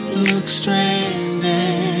look stranded?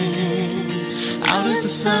 How does the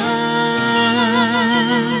sun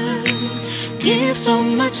give so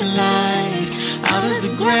much light? How does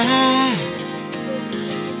the grass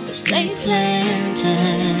stay planted?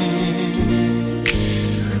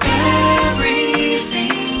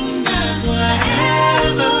 Everything does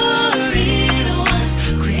whatever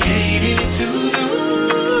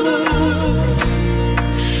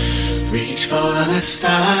for the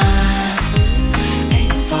stars,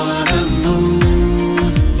 aim for the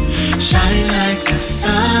moon, shine like the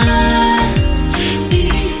sun, be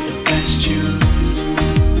the best you,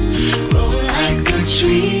 grow like the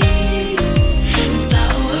trees,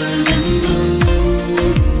 flowers and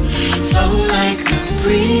bloom, flow like the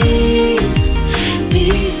breeze, be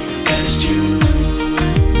the best you,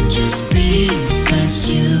 just be the best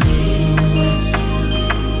you.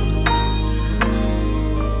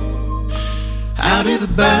 How do the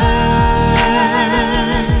birds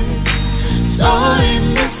soar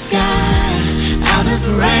in the sky? How does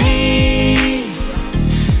the rain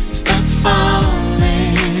stop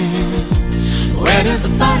falling? Where does the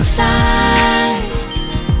butterfly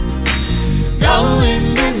go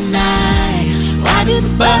in the night? Why do the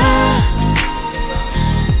birds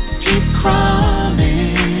keep crawling?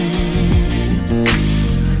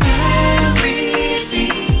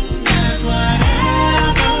 Everything does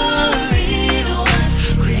whatever it was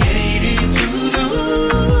created to do.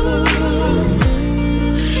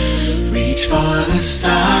 Reach for the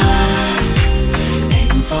stars,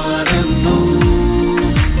 aim for the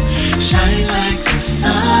moon, shine like the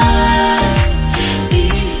sun.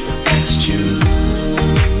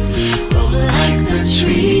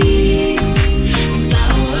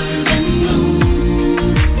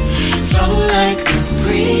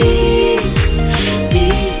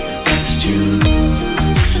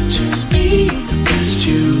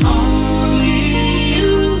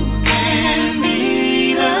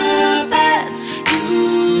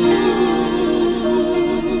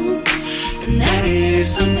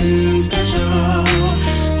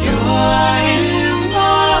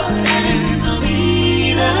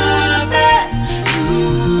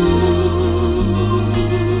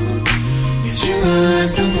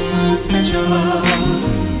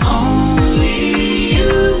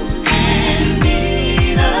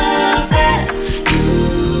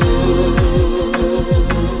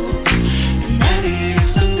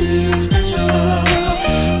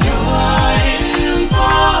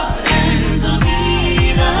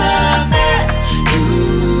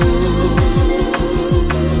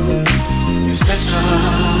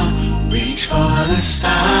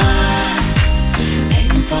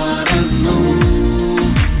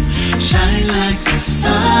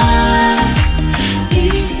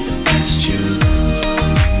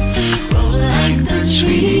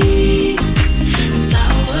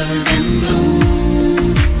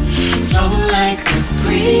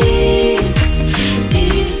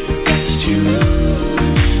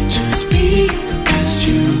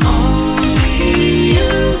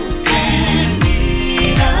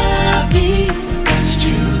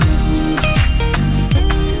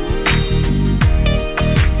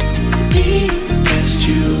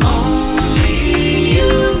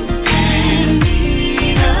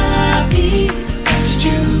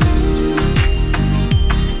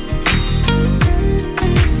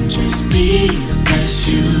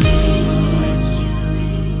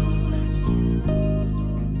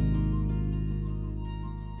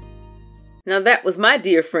 Now that was my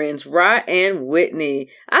dear friends, Rye and Whitney.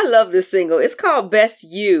 I love this single. It's called Best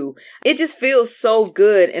You. It just feels so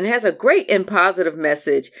good and has a great and positive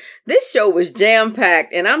message. This show was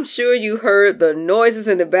jam-packed, and I'm sure you heard the noises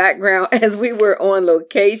in the background as we were on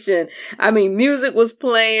location. I mean, music was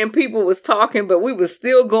playing, people was talking, but we were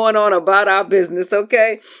still going on about our business,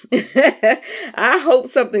 okay? I hope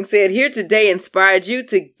something said here today inspired you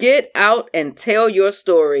to get out and tell your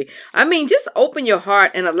story. I mean, just open your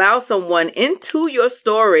heart and allow someone into your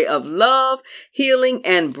story of love, healing,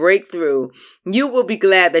 and breakthrough. You will be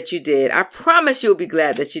glad that you did. I promise you'll be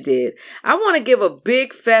glad that you did. I want to give a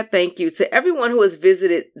big fat thank you to everyone who has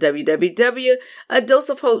visited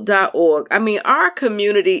www.adoseofhope.org. I mean, our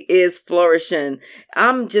community is flourishing.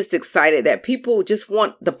 I'm just excited that people just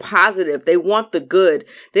want the positive. They want the good.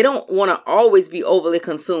 They don't want to always be overly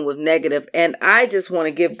consumed with negative. And I just want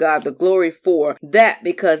to give God the glory for that,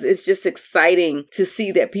 because it's just exciting to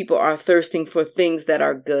see that people are thirsting for things that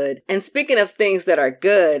are good. And speaking of things that are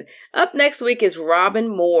good, up next week is Robin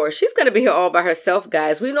Moore. She's going to be here all by herself,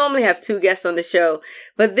 guys. We normally have 2 guests on the show,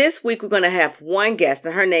 but this week we're going to have 1 guest,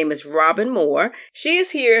 and her name is Robin Moore. She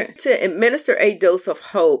is here to administer a dose of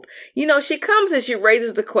hope. You know, she comes and she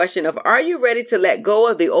raises the question of, are you ready to let go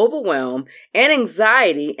of the overwhelm and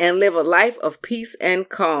anxiety and live a life of peace and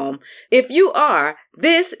calm? If you are,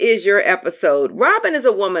 this is your episode. Robin is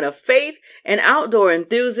a woman of faith, an outdoor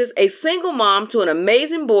enthusiast, a single mom to an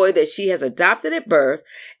amazing boy that she has adopted at birth,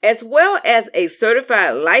 as well as a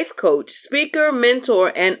certified life coach, speaker,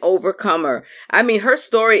 mentor, and overcomer. I mean, her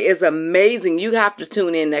story is amazing. You have to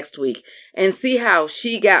tune in next week and see how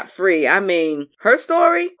she got free. I mean, her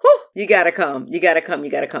story, whew, you gotta come. You gotta come.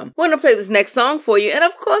 We're gonna play this next song for you. And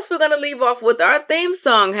of course, we're gonna leave off with our theme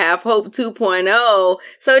song, Have Hope 2.0.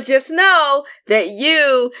 So just know that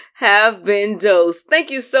you have been dosed. Thank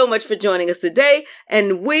you so much for joining us today,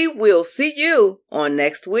 and we will see you on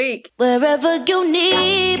next week. Wherever you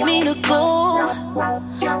need me to go,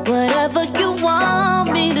 whatever you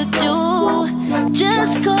want me to do,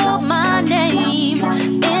 just call my name.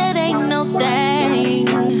 It ain't no thing.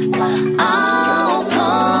 I'll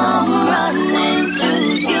come running to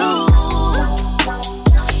you.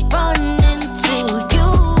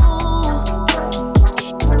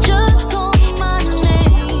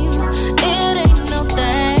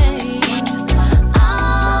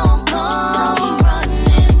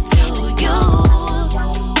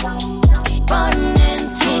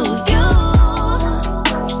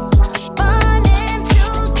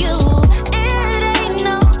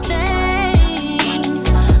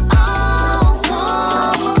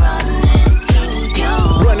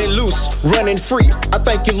 Running free, I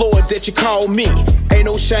thank you, Lord, that you called me. Ain't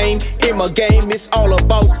no shame in my game, it's all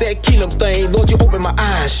about that kingdom thing. Lord, you opened my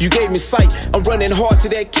eyes, you gave me sight. I'm running hard to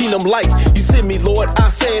that kingdom life. You sent me, Lord, I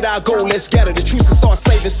said I'll go. Let's gather the truth and start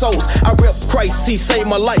saving souls. I rep Christ, he saved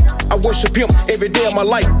my life. I worship him every day of my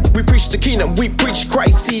life. We preach the kingdom, we preach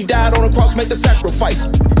Christ. He died on the cross, make the sacrifice.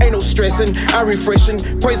 Ain't no stressing, I'm refreshing,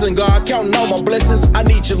 praising God, counting all my blessings. I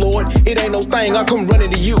need you, Lord, it ain't no thing. I come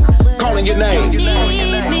running to you, calling your name.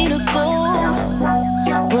 Need me to go,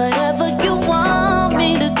 whatever you want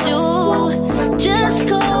me to do, just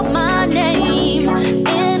call my name.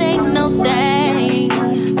 It ain't no thing.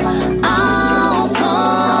 I'll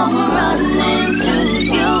come running to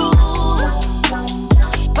you,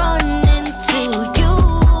 running to you.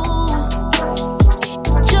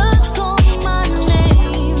 Just call my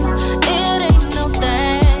name. It ain't no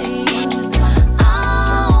thing.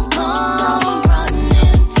 I'll come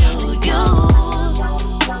running to you,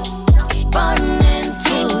 running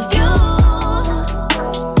to you,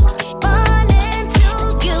 running to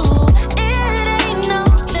you. It ain't no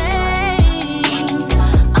thing.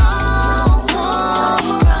 I'll come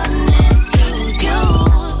running to you.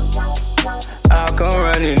 I'll come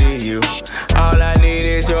running to you. All I need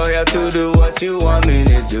is your help to do what you want me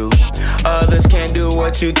to do. Others can't do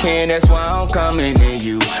what you can, that's why I'm coming to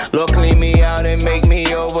you. Lord, clean me out and make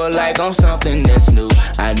me over like I'm something that's new.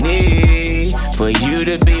 I need for you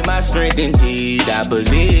to be my strength indeed. I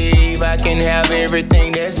believe I can have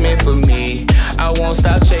everything that's meant for me. I won't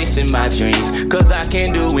stop chasing my dreams, cause I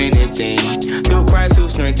can do anything through Christ who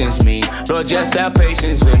strengthens me. Lord, just have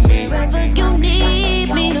patience with me. Wherever you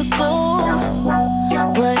need me to go,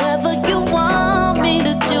 whatever you want me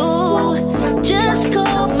to do, just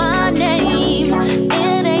call my name.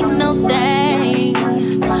 It ain't no thing.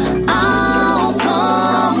 I'll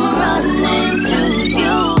come running to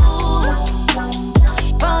you,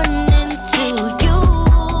 running to you.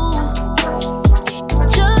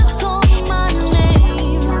 Just call my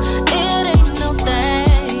name. It ain't no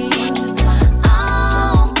thing.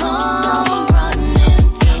 I'll come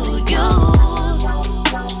running to you.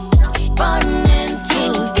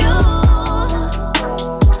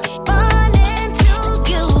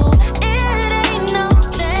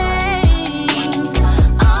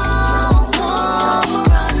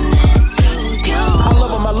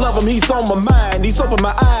 He's on my mind. He's opened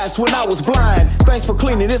my eyes when I was blind. Thanks for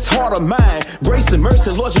cleaning this heart of mine. Grace and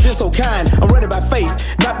mercy, Lord, you've been so kind. I'm running by faith,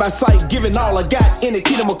 not by sight. Giving all I got in the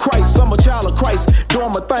kingdom of Christ. I'm a child of Christ,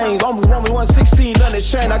 doing my things. I'm Roman 1:16, nothing has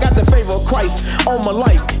changed. I got the favor of Christ on my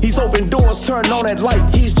life. He's opened doors, turning on that light.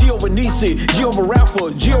 He's Jehovah Nisi, Jehovah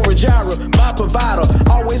Rapha, Jehovah Jireh, my provider.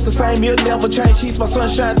 Always the same, he'll never change. He's my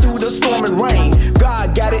sunshine through the storm and rain.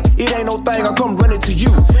 God got it, it ain't no thing. I come running to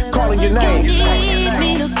you, calling your name. You need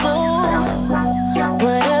me to go,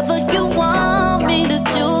 whatever you want me to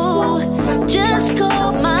do, just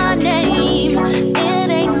call my name. It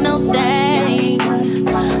ain't no thing.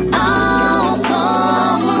 I'll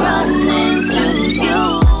come running to you,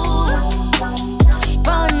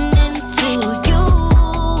 running to you.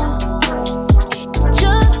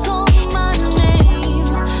 Just call my name.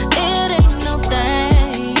 It ain't no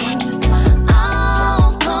thing.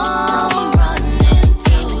 I'll come running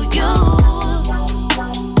to you,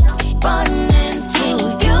 running to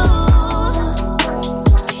you,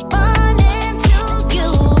 running to you.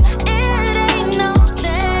 It ain't no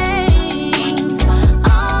thing.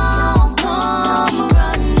 I'll come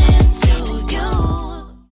running to you.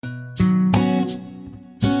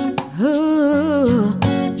 Ooh,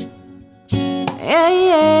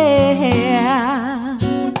 yeah.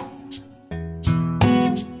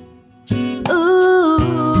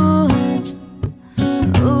 Ooh,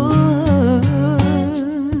 ooh,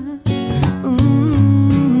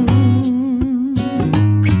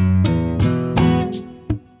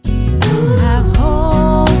 Have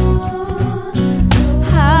hope,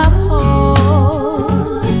 have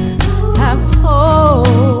hope, have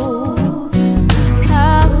hope,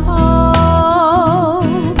 have hope,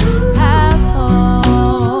 have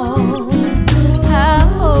hope,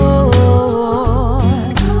 have hope,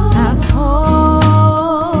 have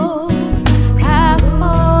hope, have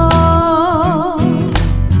hope.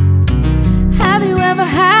 Have you ever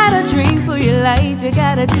had a dream for your life? You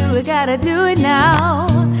gotta do it now.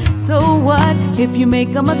 So what if you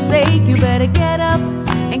make a mistake? You better get up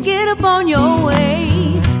and get up on your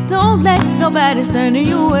way. Don't let nobody stand in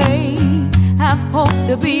your way. Have hope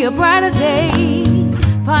to be a brighter day.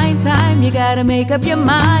 Find time, you gotta make up your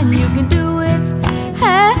mind. You can do it.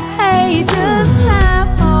 Hey, hey, just have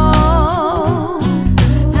hope.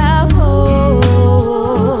 Have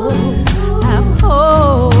hope. Have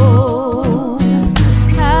hope.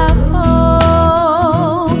 Have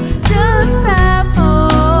hope. Just have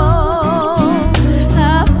hope.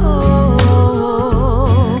 Have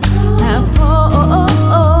hope. Have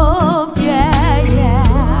hope. Yeah,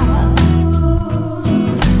 yeah.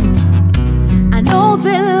 I know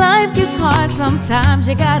that life gets hard sometimes.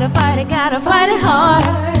 You gotta fight it hard.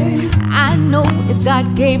 I know if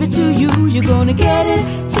God gave it to you, you're gonna get it.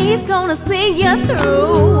 He's gonna see you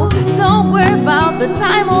through. Don't worry about the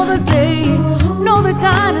time or the day. Know that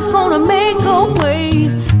God is gonna make a way.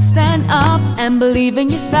 Stand up and believe in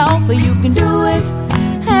yourself, or you can do it.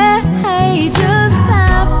 Hey, hey, just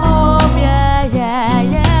have hope. Yeah, yeah,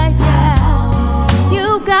 yeah, yeah.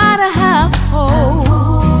 You gotta have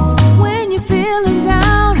hope when you're feeling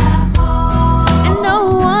down and no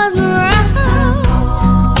one's around.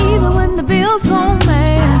 Even when the bills go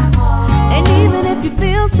mad, and even if you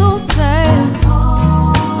feel so sad,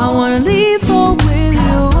 I wanna leave hope with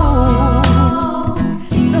you.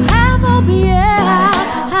 So have hope, yeah,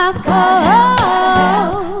 have hope,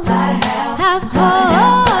 have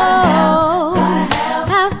hope,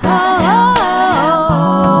 have hope.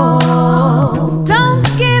 Don't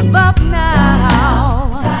give up now.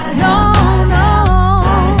 No, no.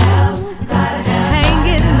 Hang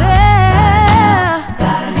in there.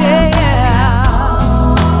 Yeah.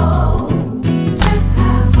 Just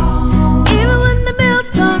have hope. Even when the bills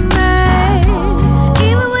come rain,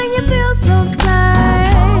 even when you feel so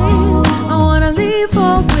sad, I wanna leave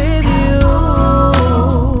hope with you.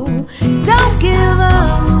 Don't give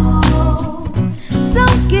up.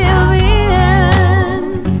 Don't give in.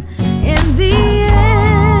 In the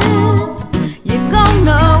end, you're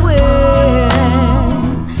gonna win.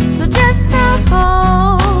 So just have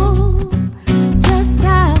hope. Just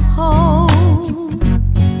have hope.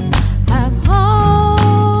 Have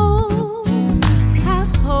hope.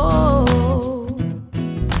 Have hope.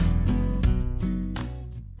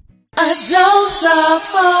 A dose of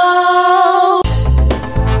hope.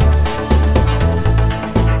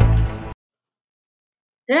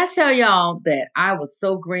 Did I tell y'all that I was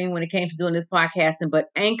so green when it came to doing this podcasting, but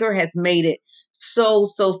Anchor has made it so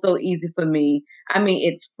easy for me. I mean,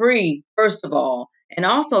 it's free, first of all. And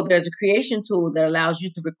also, there's a creation tool that allows you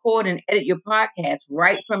to record and edit your podcast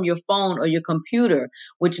right from your phone or your computer,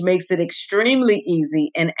 which makes it extremely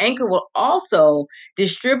easy. And Anchor will also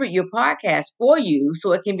distribute your podcast for you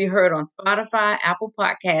so it can be heard on Spotify, Apple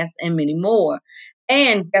Podcasts, and many more.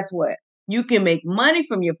 And guess what? You can make money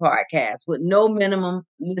from your podcast with no minimum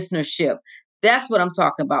listenership. That's what I'm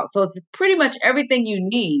talking about. So it's pretty much everything you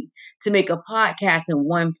need to make a podcast in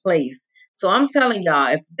one place. So I'm telling y'all,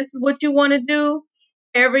 if this is what you want to do,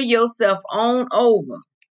 carry yourself on over,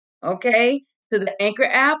 okay, to the Anchor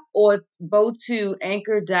app or go to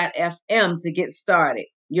anchor.fm to get started.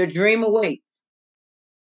 Your dream awaits.